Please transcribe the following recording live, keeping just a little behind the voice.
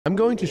I'm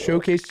going to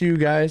showcase to you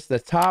guys the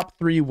top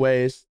 3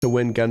 ways to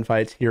win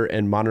gunfights here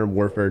in Modern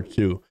Warfare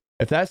 2.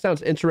 If that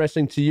sounds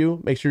interesting to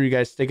you, make sure you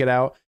guys stick it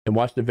out and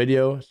watch the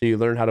video so you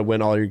learn how to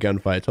win all your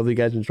gunfights. Hopefully you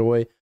guys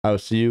enjoy. I will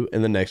see you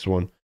in the next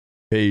one.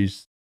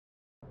 Peace.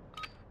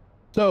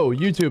 So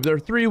YouTube, there are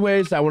 3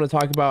 ways I want to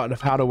talk about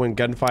of how to win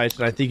gunfights,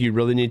 and I think you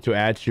really need to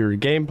add to your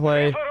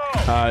gameplay,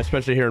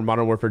 especially here in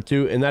Modern Warfare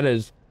 2, and that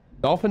is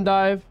Dolphin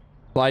Dive,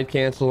 Slide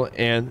Cancel,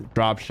 and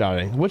Drop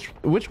Shotting. Which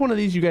one of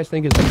these you guys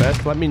think is the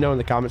best? Let me know in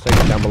the comment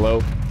section down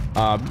below.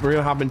 We're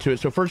gonna hop into it.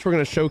 So first we're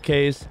gonna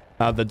showcase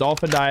the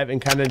Dolphin Dive and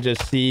kind of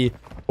just see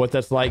what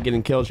that's like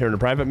getting kills here in a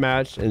private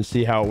match and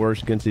see how it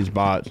works against these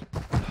bots.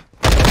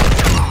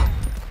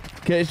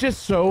 Okay, it's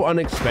just so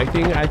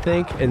unexpected, I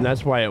think, and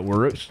that's why it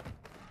works.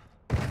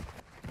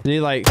 See,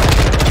 like,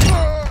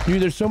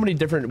 dude, there's so many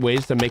different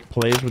ways to make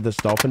plays with this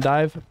Dolphin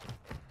Dive,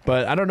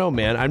 but I don't know,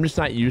 man. I'm just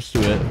not used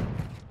to it.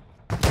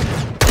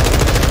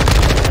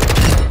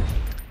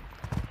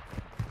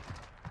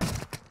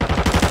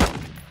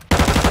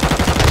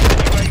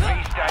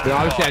 And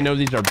obviously, I know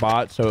these are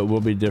bots, so it will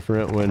be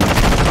different when...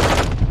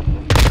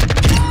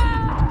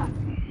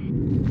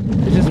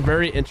 It's just a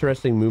very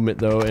interesting movement,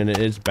 though, and it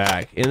is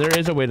back. And there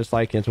is a way to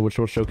slide cancel, which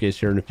we'll showcase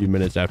here in a few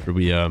minutes after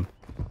we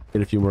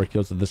get a few more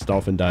kills with this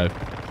Dolphin Dive.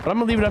 But I'm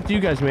gonna leave it up to you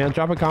guys, man.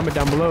 Drop a comment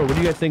down below. What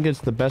do you guys think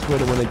is the best way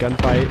to win a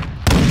gunfight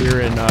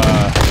here in...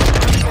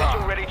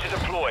 ready to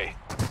deploy.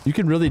 You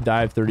can really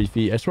dive 30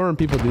 feet. I swear when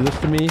people do this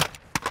to me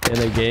in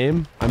a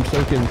game, I'm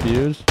so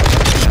confused.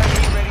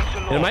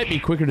 And it might be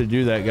quicker to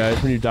do that, guys,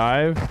 when you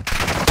dive.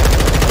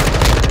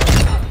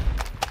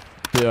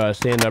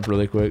 Stand up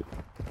really quick.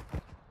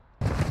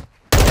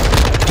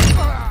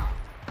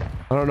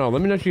 I don't know.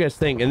 Let me know what you guys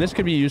think. And this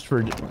could be used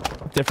for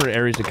different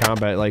areas of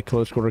combat, like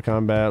close quarter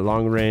combat,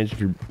 long range, if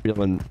you're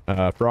feeling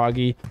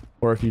froggy,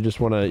 or if you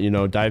just want to, you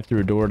know, dive through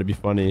a door to be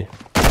funny.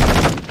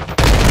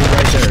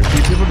 Right there.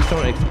 See, people just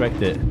don't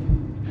expect it.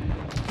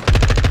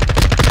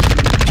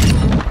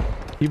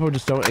 People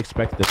just don't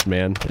expect this,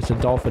 man. It's a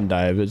Dolphin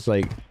Dive. It's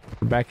like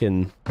we're back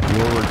in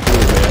World War II, man.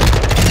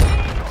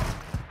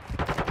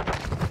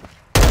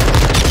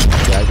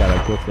 Yeah, I got a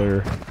clip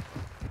there.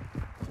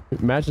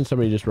 Imagine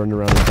somebody just running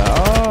around and die.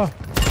 Oh!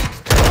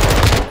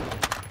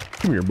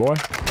 Come here, boy.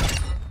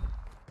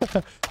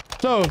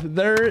 So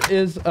there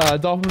is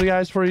Dolphin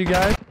guys for you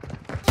guys.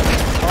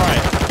 All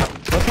right,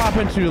 let's hop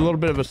into a little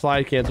bit of a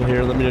slide cancel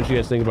here. Let me know what you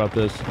guys think about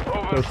this.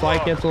 So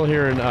slide cancel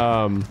here in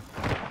Modern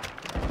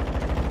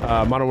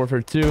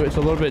Warfare 2. It's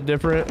a little bit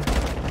different.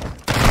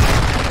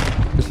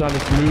 It's not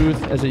as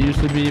smooth as it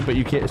used to be, but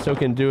you still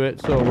can do it.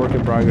 Still a work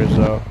in progress,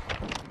 though.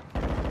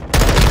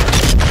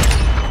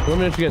 Let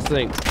me know what you guys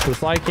think. So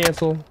slide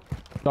cancel,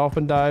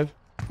 Dolphin Dive,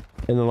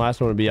 and the last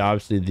one would be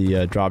obviously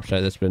the drop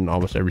shot that's been in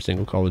almost every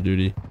single Call of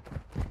Duty.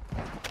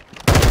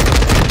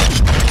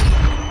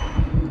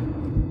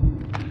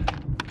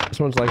 This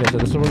one's, like I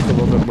said, this one's a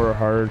little bit more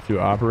harder to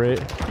operate.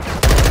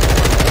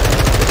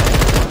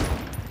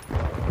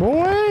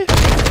 Boy!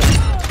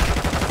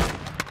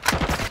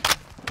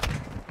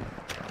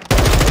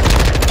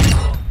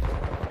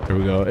 There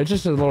we go. It's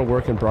just a little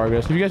work in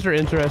progress. If you guys are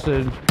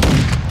interested...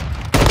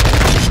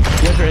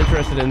 If you guys are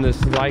interested in this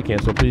slide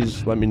cancel,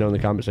 please let me know in the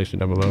comment section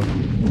down below.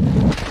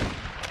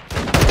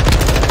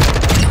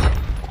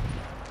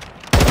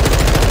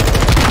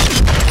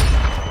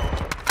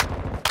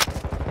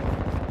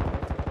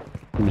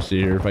 Let me see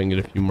here if I can get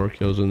a few more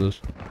kills in this.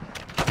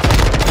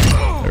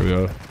 There we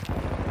go.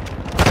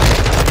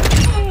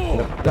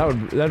 Yep,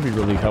 that'd be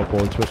really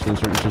helpful, especially in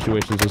certain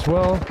situations as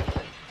well.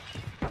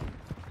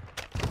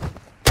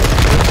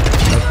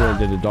 That's where I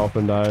did a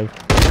Dolphin Dive.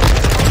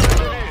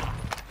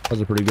 That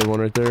was a pretty good one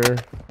right there.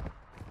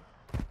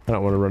 I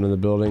don't want to run in the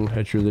building.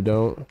 I truly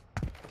don't.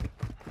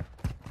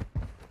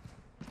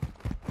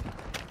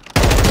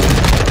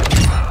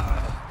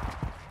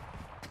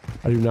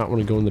 I do not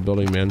want to go in the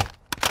building, man.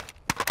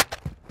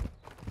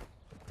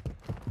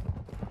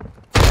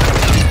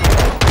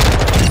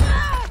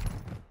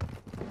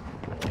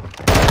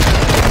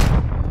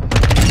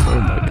 Oh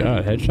my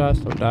god,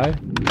 headshots, don't die.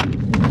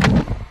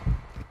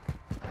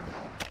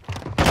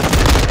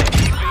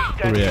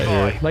 Where we at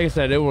here? Like I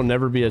said, it will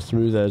never be as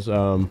smooth as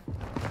Warzone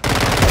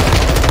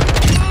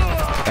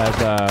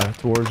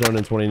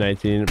in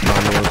 2019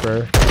 Modern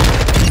Warfare,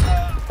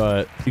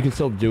 but you can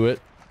still do it,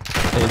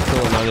 and it's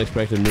still an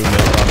unexpected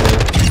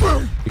movement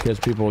probably because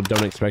people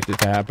don't expect it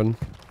to happen.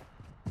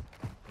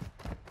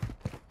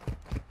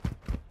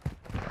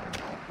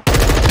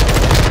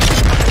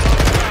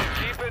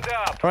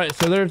 All right,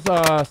 so there's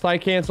slide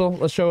cancel.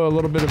 Let's show a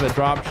little bit of a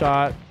drop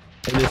shot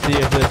and just see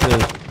if this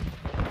is.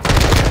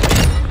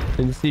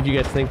 And see if you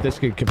guys think this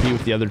could compete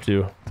with the other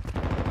two.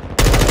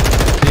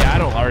 Yeah, I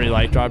don't already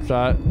like drop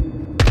shot.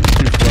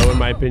 Too slow in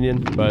my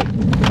opinion, but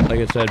like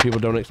I said, people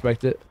don't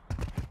expect it.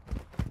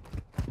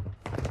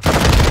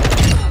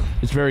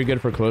 It's very good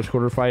for close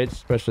quarter fights,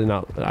 especially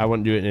not. I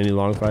wouldn't do it in any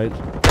long fights.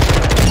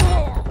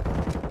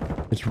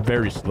 It's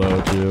very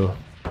slow too,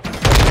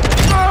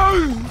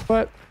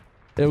 but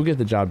it will get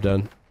the job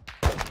done.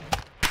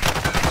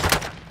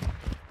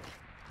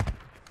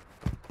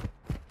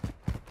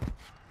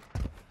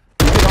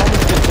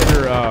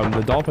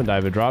 the Dolphin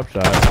dive, a drop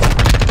shot.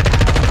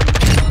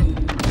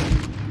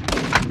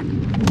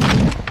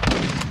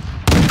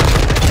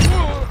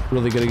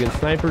 Really good against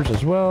snipers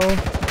as well.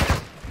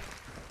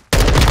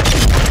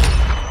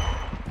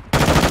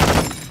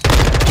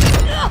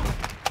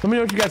 Let me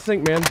know what you guys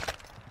think, man.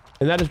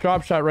 And that is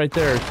drop shot right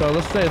there. So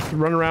let's say let's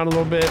run around a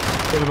little bit.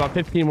 We have about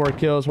 15 more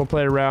kills. We'll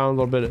play it around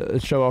a little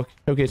bit.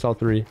 Showcase all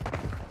three.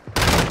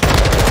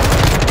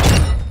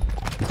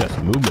 He's got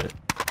some movement.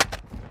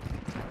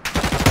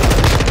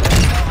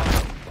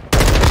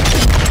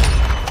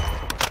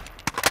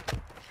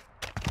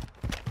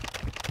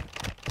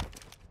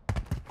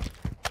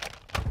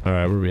 All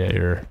right, where are we at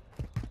here?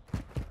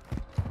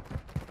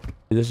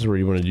 This is where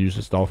you want to use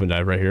this Dolphin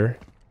dive right here.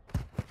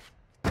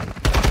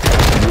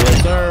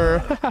 Yes, sir.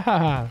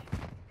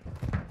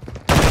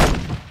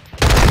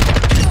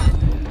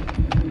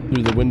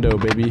 Through the window,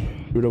 baby.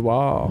 Through the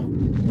wall.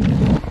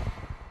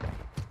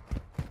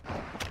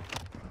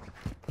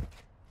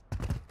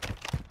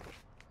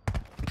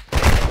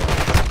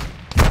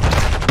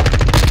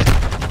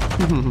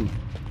 Let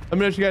me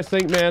know what you guys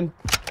think, man.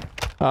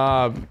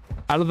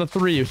 Out of the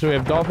three, so we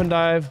have Dolphin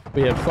dive,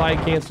 we have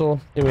slide cancel,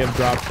 and we have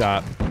drop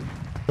shot.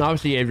 And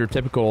obviously, you have your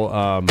typical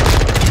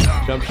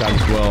jump shot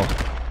as well.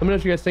 Let me know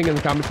what you guys think in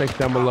the comment section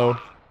down below.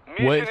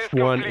 Which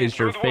one is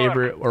your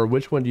favorite, or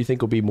which one do you think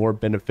will be more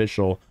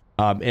beneficial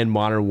in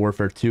Modern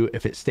Warfare 2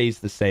 if it stays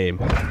the same?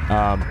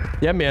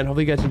 Yeah, man.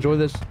 Hopefully, you guys enjoy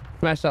this.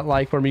 Smash that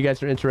like for me. You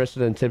guys are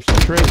interested in tips and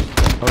tricks.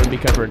 I'm going to be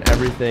covering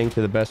everything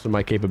to the best of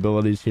my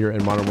capabilities here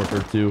in Modern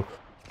Warfare 2.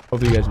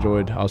 Hopefully, you guys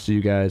enjoyed. I'll see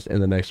you guys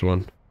in the next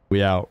one.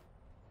 We out.